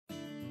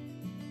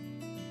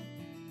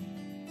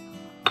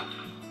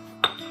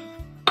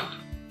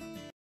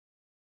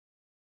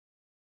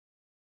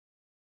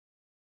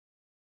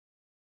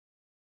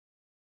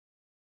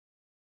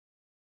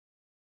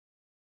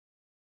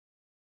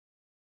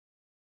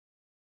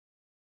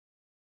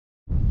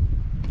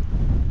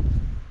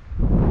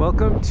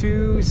Welcome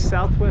to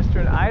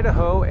southwestern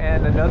Idaho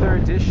and another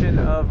edition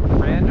of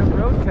Random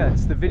Road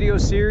Cuts, the video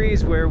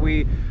series where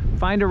we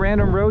find a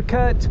random road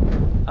cut,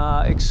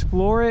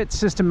 explore it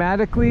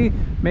systematically,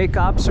 make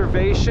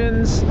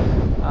observations,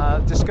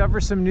 discover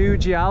some new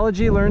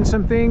geology, learn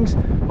some things,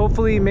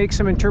 hopefully make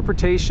some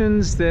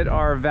interpretations that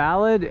are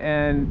valid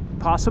and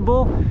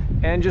possible,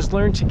 and just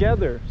learn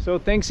together. So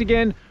thanks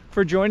again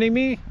for joining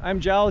me.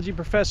 I'm Geology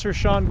Professor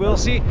Shawn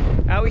Willsey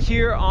out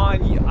here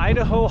on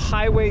Idaho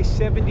Highway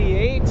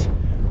 78.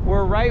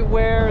 We're right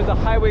where the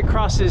highway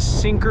crosses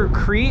Sinker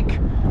Creek,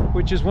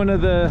 which is one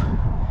of the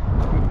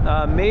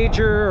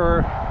major,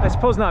 or I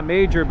suppose not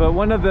major, but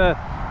one of the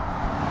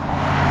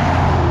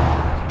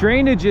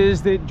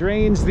drainages that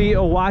drains the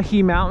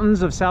Owyhee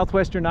Mountains of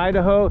southwestern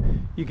Idaho.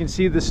 You can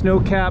see the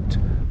snow-capped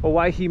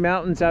Owyhee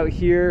Mountains out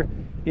here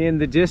in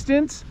the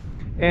distance.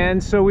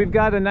 And so we've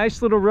got a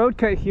nice little road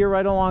cut here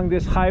right along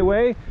this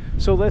highway.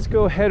 So let's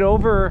go head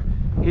over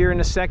here in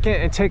a second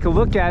and take a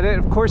look at it.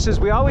 Of course, as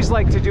we always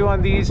like to do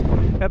on these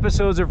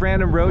episodes of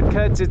Random Road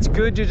Cuts, it's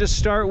good to just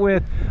start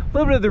with a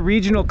little bit of the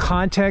regional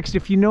context.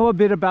 If you know a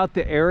bit about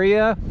the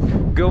area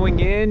going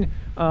in,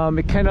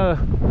 it kind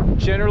of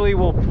generally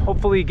will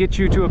hopefully get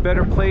you to a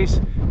better place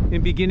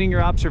in beginning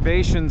your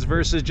observations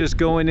versus just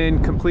going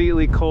in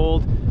completely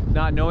cold,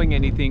 not knowing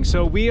anything.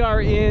 So we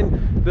are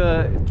in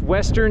the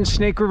western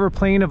Snake River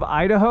Plain of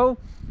Idaho.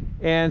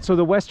 And so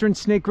the western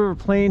Snake River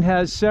Plain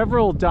has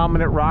several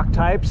dominant rock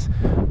types.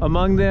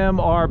 Among them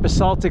are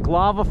basaltic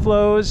lava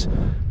flows.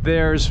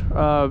 There's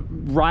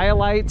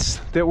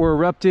rhyolites that were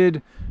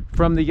erupted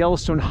from the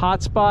Yellowstone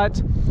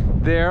hotspot.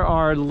 There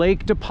are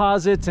lake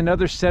deposits and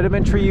other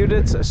sedimentary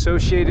units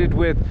associated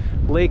with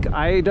Lake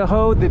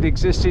Idaho that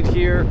existed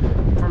here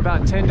from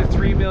about 10 to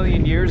 3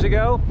 million years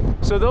ago.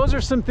 So those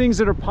are some things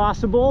that are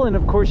possible, and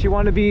of course you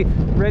want to be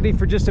ready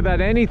for just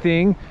about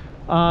anything.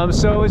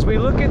 So as we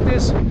look at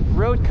this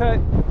road cut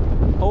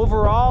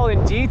overall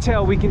in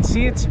detail, we can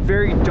see it's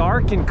very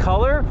dark in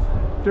color.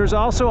 There's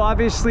also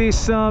obviously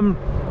some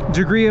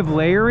degree of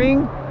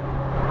layering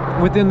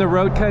within the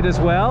road cut as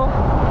well.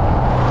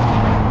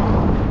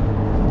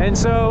 And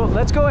so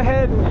let's go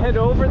ahead and head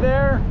over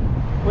there,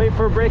 wait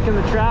for a break in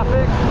the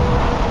traffic.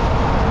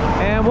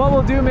 And what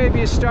we'll do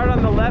maybe is start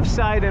on the left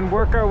side and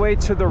work our way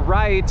to the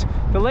right.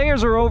 The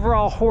layers are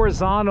overall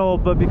horizontal,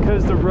 but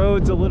because the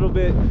road's a little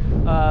bit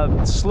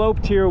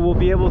sloped here, we'll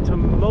be able to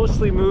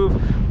mostly move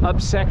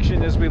up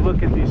section as we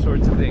look at these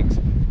sorts of things.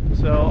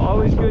 So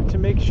always good to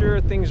make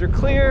sure things are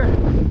clear.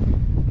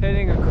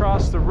 Heading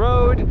across the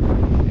road,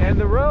 and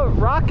the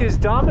rock is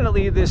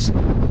dominantly this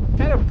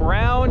kind of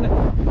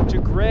brown to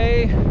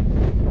gray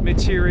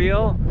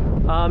material.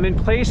 In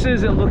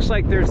places it looks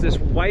like there's this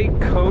white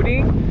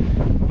coating,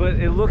 but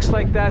it looks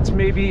like that's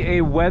maybe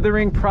a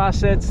weathering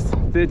process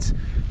that's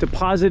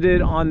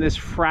deposited on this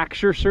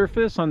fracture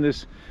surface, on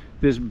this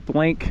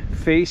blank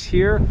face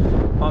here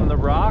on the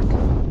rock.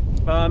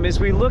 As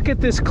we look at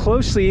this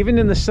closely, even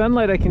in the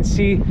sunlight, I can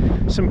see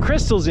some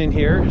crystals in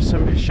here,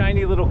 some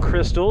shiny little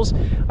crystals.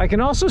 I can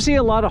also see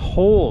a lot of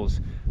holes.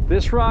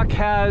 This rock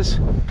has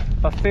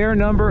a fair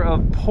number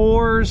of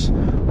pores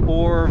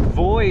or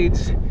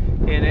voids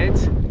in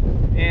it,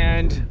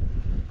 and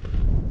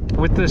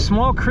with the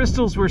small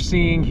crystals we're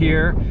seeing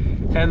here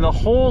and the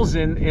holes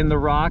in the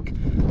rock,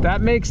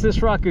 that makes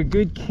this rock a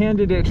good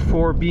candidate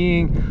for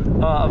being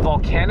a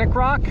volcanic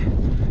rock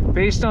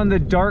based on the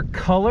dark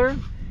color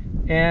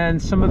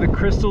and some of the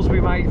crystals we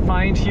might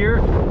find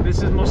here.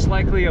 This is most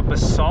likely a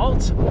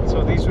basalt,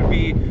 so these would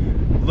be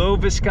low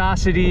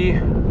viscosity,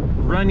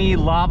 runny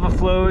lava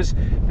flows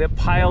that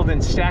piled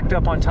and stacked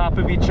up on top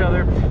of each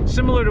other,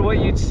 similar to what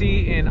you'd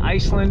see in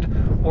Iceland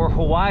or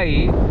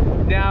Hawaii.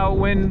 Now,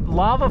 when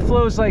lava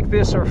flows like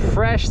this are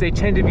fresh, they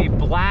tend to be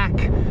black,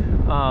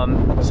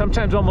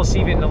 sometimes almost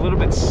even a little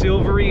bit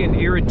silvery and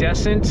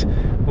iridescent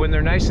when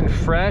they're nice and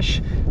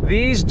fresh.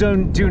 These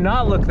do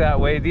not look that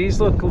way.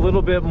 These look a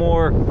little bit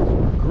more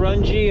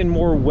grungy and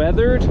more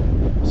weathered.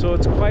 So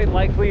it's quite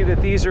likely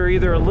that these are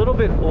either a little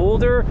bit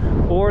older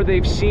or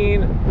they've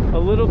seen a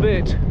little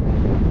bit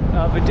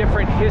of a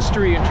different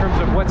history in terms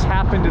of what's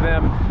happened to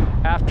them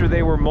after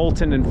they were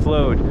molten and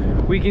flowed.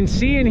 We can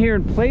see in here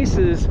in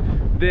places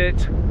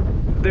that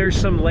there's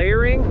some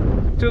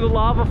layering to the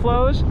lava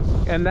flows,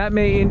 and that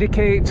may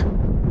indicate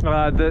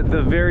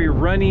the very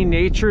runny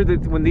nature,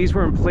 that when these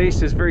were in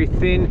place as very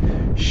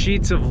thin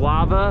sheets of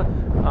lava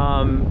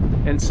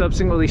and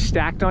subsequently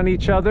stacked on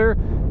each other,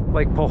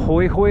 like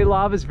Pohoihoi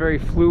lavas, very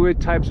fluid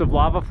types of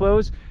lava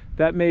flows.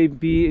 That may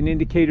be an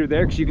indicator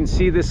there, because you can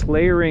see this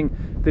layering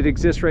that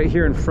exists right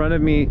here in front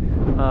of me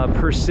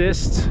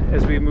persists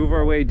as we move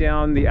our way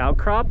down the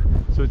outcrop.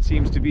 So it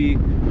seems to be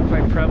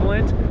quite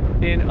prevalent.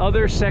 In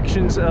other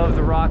sections of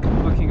the rock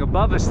looking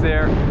above us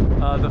there,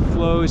 the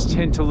flows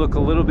tend to look a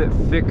little bit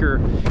thicker,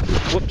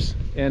 whoops,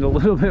 and a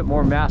little bit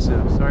more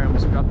massive. Sorry, I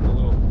almost dropped the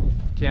little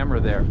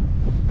camera there.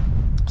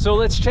 So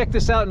let's check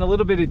this out in a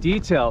little bit of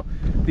detail.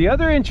 The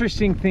other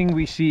interesting thing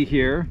we see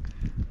here,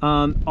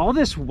 all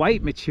this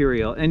white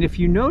material, and if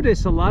you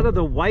notice, a lot of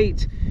the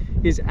white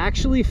is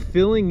actually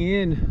filling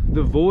in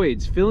the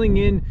voids, filling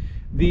in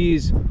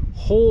these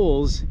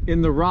holes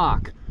in the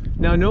rock.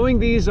 Now, knowing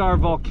these are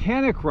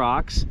volcanic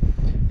rocks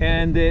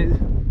and that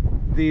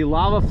the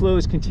lava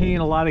flows contain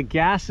a lot of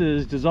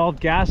gases, dissolved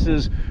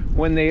gases,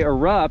 when they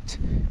erupt,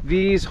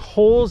 these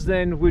holes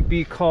then would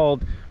be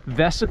called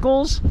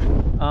vesicles.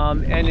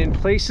 And in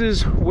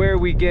places where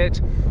we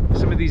get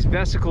some of these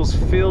vesicles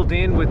filled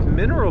in with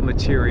mineral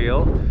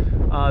material,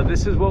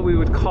 this is what we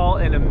would call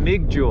an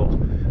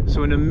amygdule.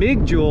 So an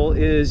amygdule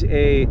is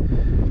a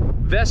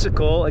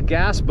vesicle, a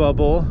gas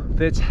bubble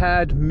that's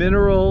had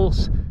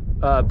minerals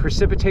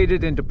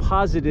precipitated and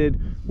deposited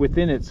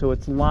within it. So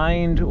it's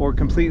lined or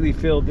completely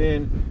filled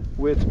in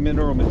with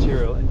mineral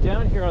material. And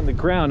down here on the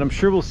ground, I'm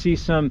sure we'll see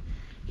some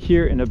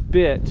here in a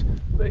bit,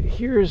 but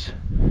here's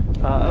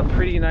a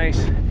pretty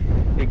nice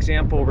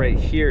example right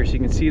here. So you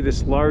can see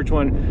this large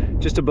one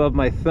just above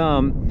my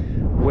thumb,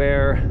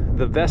 where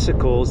the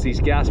vesicles, these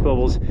gas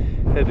bubbles,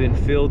 have been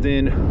filled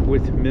in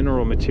with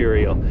mineral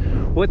material.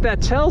 What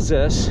that tells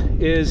us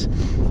is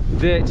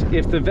that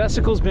if the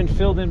vesicle's been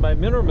filled in by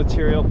mineral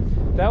material,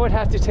 that would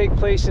have to take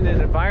place in an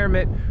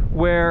environment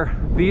where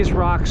these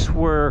rocks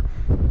were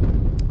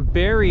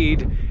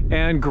buried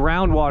and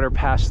groundwater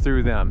passed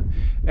through them.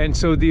 And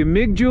so the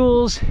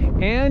amygdules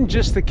and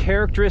just the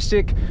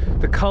characteristic,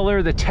 the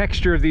color, the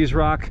texture of these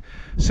rocks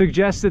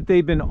suggests that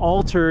they've been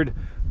altered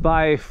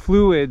by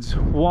fluids,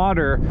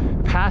 water,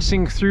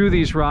 passing through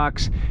these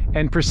rocks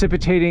and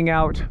precipitating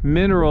out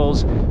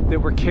minerals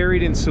that were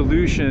carried in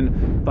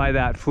solution by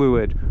that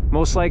fluid,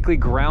 most likely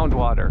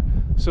groundwater.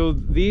 So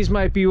these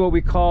might be what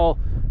we call,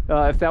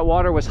 if that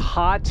water was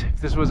hot,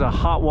 if this was a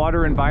hot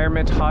water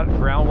environment, hot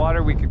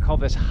groundwater, we could call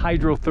this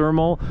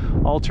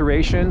hydrothermal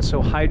alteration.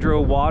 So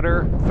hydro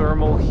water,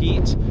 thermal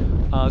heat.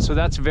 So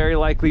that's very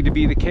likely to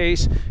be the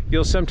case.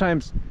 You'll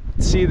sometimes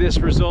see this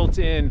result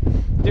in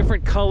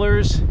different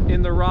colors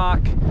in the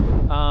rock,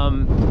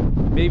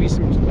 maybe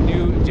some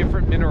new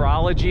different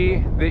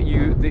mineralogy that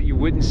you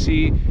wouldn't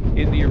see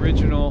in the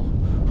original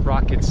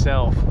rock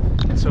itself.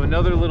 And so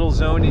another little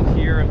zone in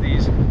here of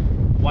these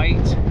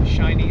white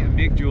shiny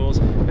amygdules.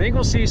 I think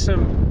we'll see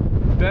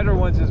some better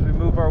ones as we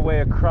move our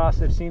way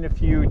across. I've seen a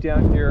few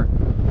down here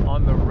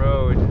on the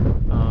road.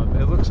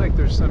 It looks like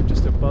there's some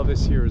just above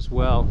us here as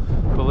well,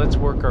 but let's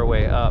work our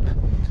way up.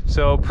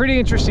 So pretty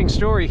interesting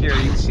story here.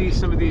 You can see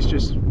some of these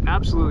just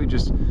absolutely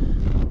just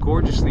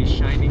gorgeously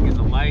shining in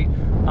the light.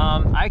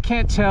 I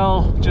can't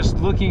tell just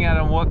looking at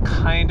them what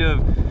kind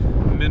of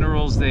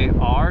minerals they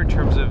are in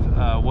terms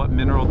of what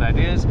mineral that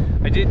is.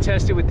 I did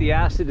test it with the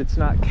acid. It's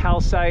not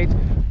calcite.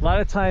 A lot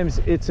of times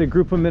it's a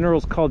group of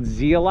minerals called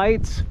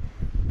zeolites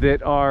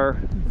that are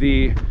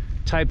the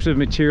types of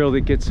material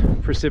that gets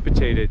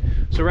precipitated.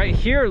 So right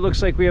here it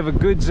looks like we have a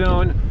good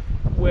zone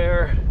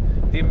where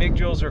the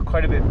amygdules are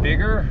quite a bit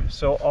bigger.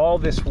 So all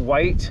this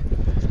white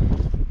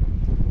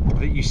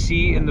that you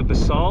see in the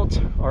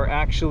basalt are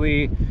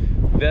actually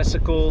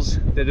vesicles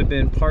that have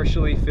been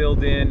partially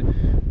filled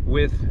in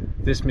with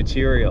this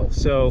material.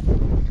 So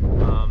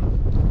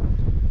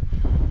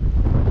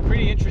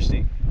pretty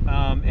interesting.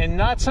 And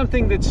not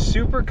something that's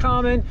super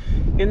common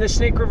in the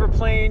Snake River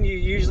Plain. You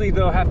usually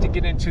though have to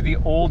get into the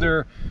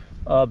older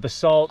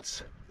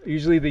basalts.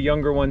 Usually the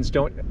younger ones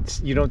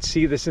you don't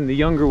see this in the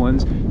younger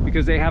ones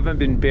because they haven't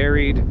been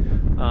buried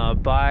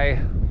by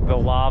the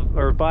lava,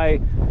 or they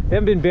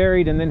haven't been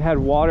buried and then had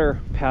water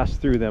pass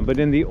through them. But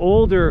in the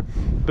older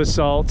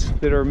basalts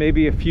that are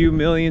maybe a few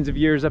millions of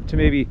years, up to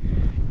maybe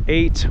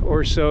 8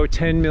 or so,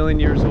 10 million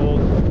years old,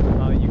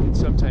 you can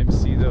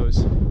sometimes see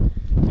those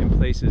in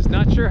places.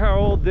 Not sure how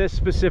old this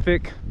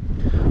specific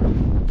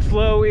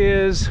flow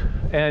is,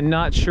 and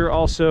not sure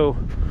also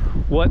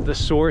what the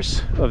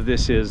source of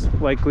this is.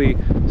 Likely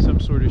some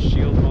sort of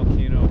shield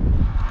volcano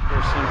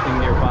or something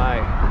nearby.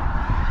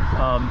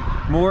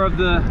 More of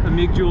the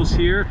amygdules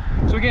here.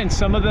 So again,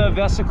 some of the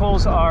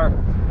vesicles are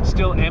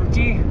still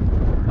empty.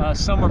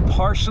 Some are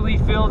partially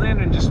filled in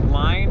and just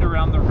lined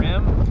around the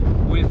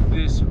rim with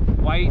this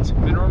white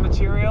mineral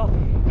material.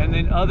 And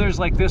then others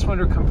like this one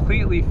are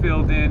completely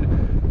filled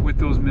in with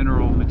those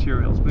mineral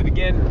materials. But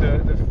again,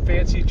 the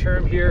fancy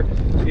term here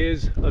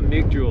is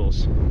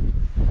amygdules.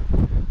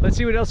 Let's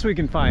see what else we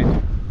can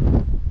find.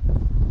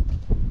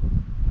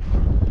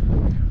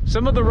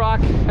 Some of the rock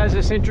has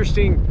this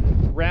interesting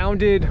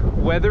rounded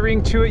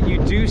weathering to it. You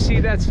do see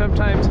that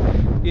sometimes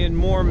in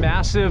more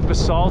massive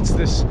basalts,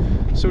 this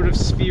sort of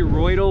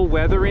spheroidal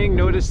weathering.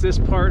 Notice this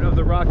part of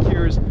the rock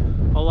here is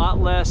a lot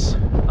less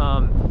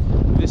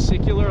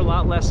vesicular, a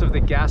lot less of the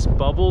gas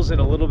bubbles,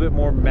 and a little bit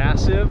more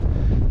massive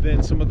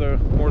than some of the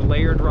more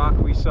layered rock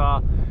we saw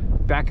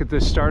back at the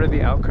start of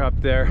the outcrop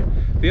there.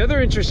 The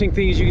other interesting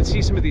thing is you can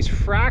see some of these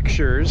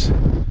fractures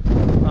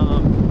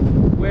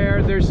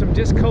where there's some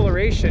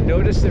discoloration.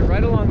 Notice that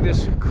right along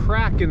this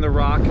crack in the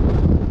rock,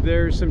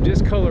 there's some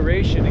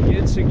discoloration,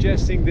 again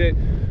suggesting that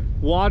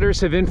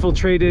waters have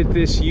infiltrated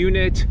this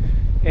unit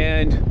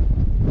and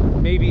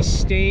maybe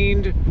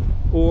stained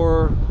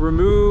or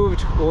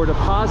removed or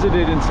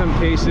deposited in some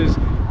cases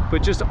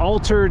but just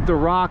altered the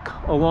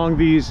rock along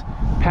these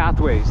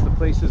pathways, the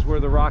places where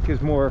the rock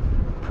is more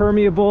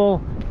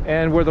permeable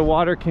and where the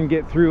water can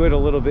get through it a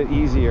little bit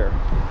easier.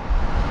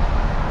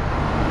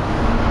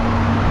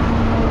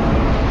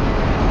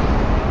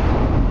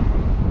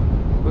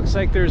 Looks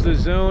like there's a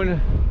zone.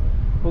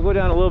 We'll go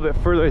down a little bit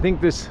further. I think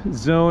this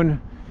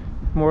zone,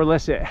 more or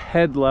less at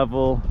head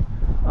level,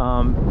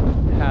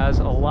 has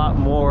a lot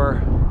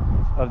more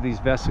of these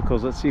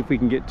vesicles. Let's see if we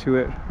can get to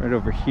it right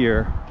over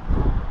here.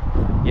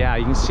 Yeah,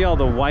 you can see all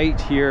the white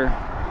here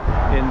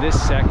in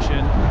this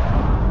section.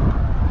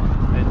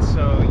 And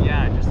so,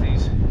 yeah, just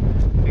these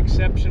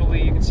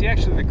exceptionally, you can see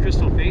actually the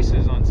crystal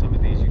faces on some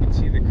of these. You can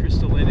see the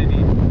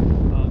crystallinity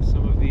of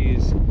some of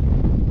these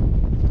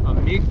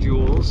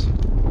amygdules,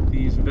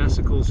 these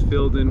vesicles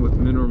filled in with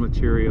mineral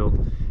material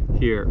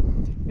here.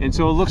 And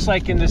so it looks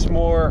like in this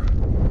more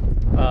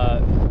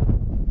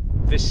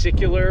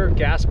vesicular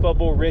gas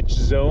bubble rich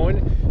zone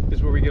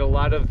is where we get a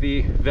lot of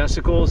the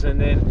vesicles, and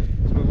then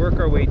as we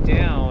work our way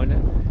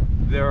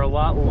down, they're a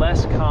lot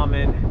less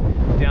common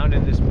down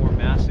in this more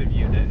massive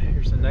unit.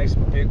 Here's a nice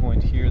big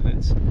one here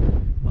that's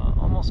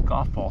almost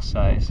golf ball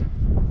size.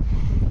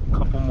 A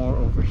couple more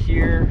over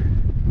here.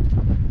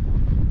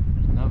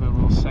 There's another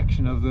little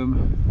section of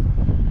them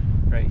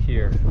right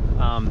here.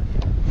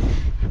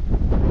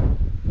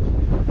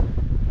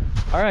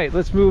 All right,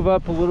 let's move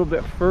up a little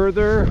bit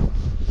further.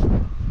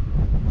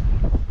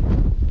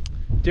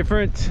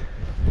 Different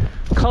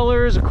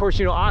colors, of course,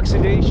 you know,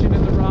 oxidation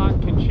in the rock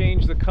can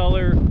change the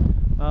color.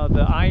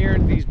 The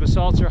iron, these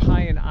basalts are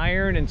high in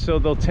iron, and so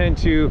they'll tend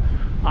to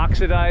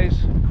oxidize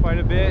quite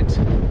a bit.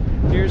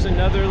 Here's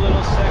another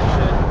little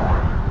section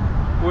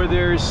where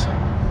there's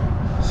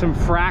some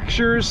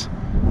fractures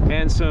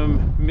and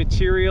some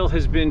material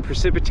has been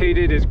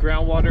precipitated as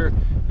groundwater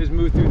has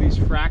moved through these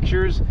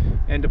fractures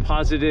and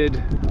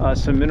deposited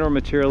some mineral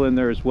material in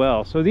there as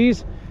well. So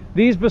these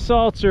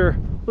basalts are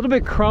a little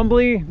bit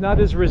crumbly, not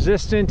as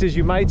resistant as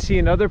you might see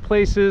in other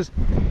places,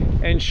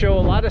 and show a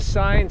lot of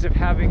signs of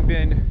having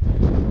been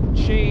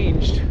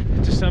changed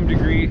to some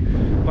degree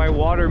by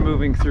water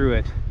moving through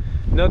it.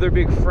 Another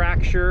big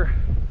fracture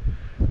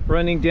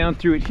running down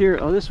through it here.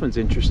 Oh, this one's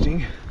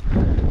interesting.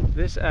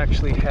 This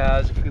actually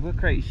has, if you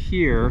look right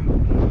here,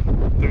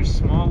 there's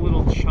small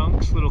little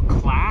chunks, little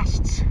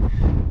clasts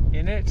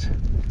in it.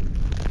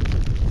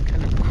 It's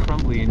kind of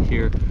crumbly in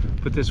here,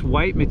 but this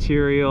white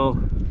material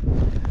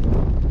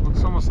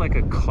looks almost like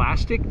a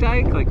clastic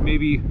dike, like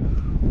maybe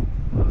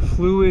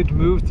fluid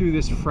moved through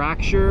this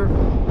fracture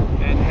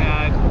and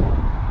had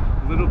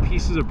little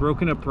pieces of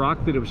broken up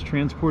rock that it was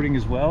transporting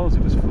as well as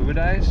it was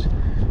fluidized.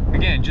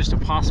 Again, just a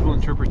possible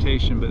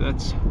interpretation, but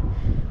that's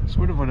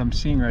sort of what I'm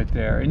seeing right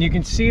there. And you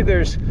can see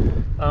there's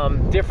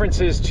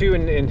differences too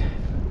in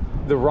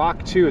the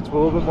rock too. It's a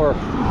little bit more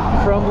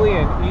crumbly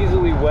and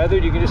easily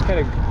weathered. You can just kind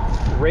of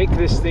rake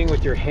this thing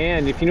with your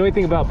hand. If you know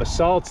anything about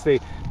basalts,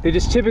 they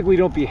just typically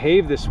don't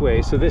behave this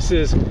way. So this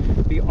is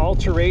the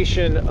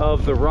alteration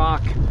of the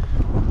rock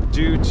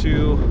due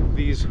to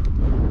these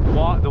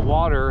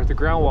the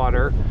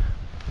groundwater,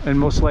 and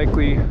most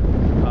likely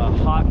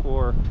hot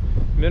or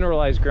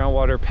mineralized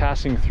groundwater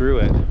passing through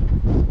it.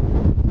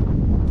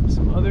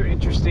 Some other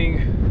interesting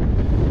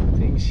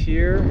things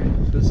here.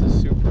 This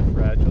is super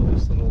fragile,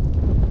 this little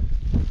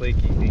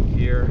flaky thing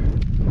here.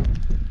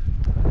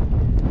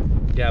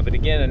 Yeah, but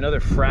again, another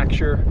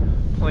fracture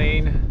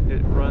plane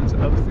that runs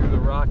up through the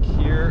rock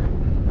here.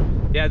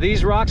 Yeah,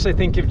 these rocks I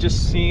think have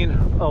just seen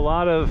a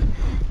lot of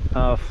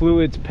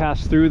fluids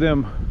pass through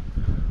them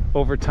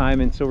over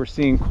time, and so we're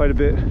seeing quite a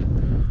bit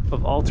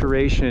of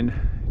alteration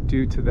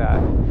due to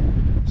that.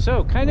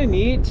 So kind of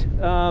neat.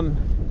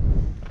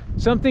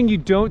 Something you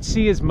don't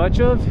see as much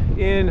of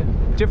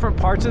in different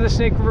parts of the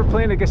Snake River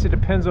Plain, I guess it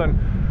depends on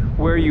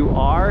where you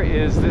are,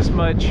 is this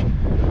much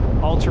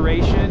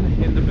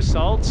alteration in the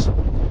basalts.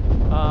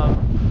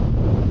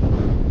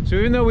 So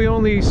even though we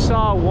only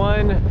saw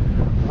one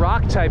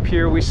rock type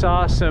here, we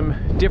saw some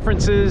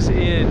differences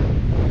in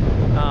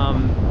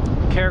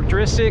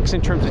characteristics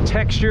in terms of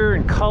texture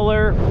and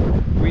color.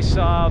 We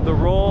saw the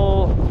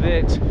role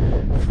that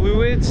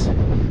fluids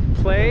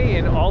play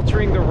in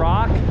altering the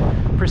rock,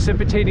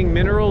 precipitating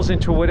minerals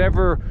into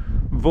whatever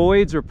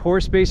voids or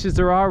pore spaces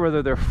there are,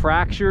 whether they're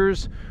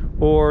fractures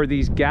or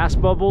these gas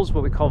bubbles,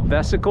 what we call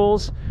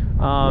vesicles.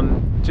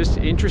 Just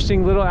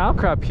interesting little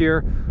outcrop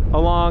here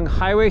along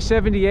Highway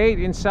 78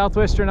 in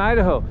southwestern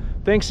Idaho.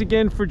 Thanks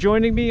again for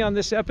joining me on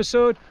this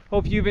episode.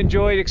 Hope you've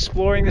enjoyed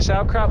exploring this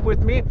outcrop with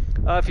me.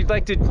 If you'd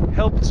like to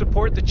help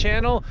support the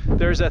channel,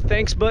 there's a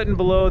thanks button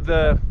below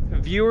the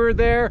viewer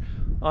there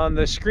on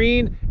the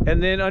screen,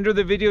 and then under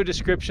the video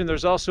description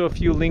there's also a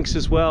few links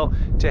as well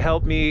to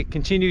help me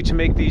continue to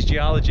make these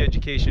geology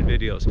education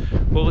videos.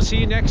 Well, we'll see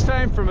you next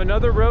time from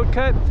another road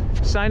cut.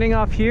 Signing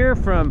off here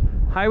from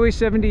Highway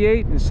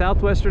 78 in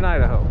southwestern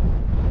Idaho.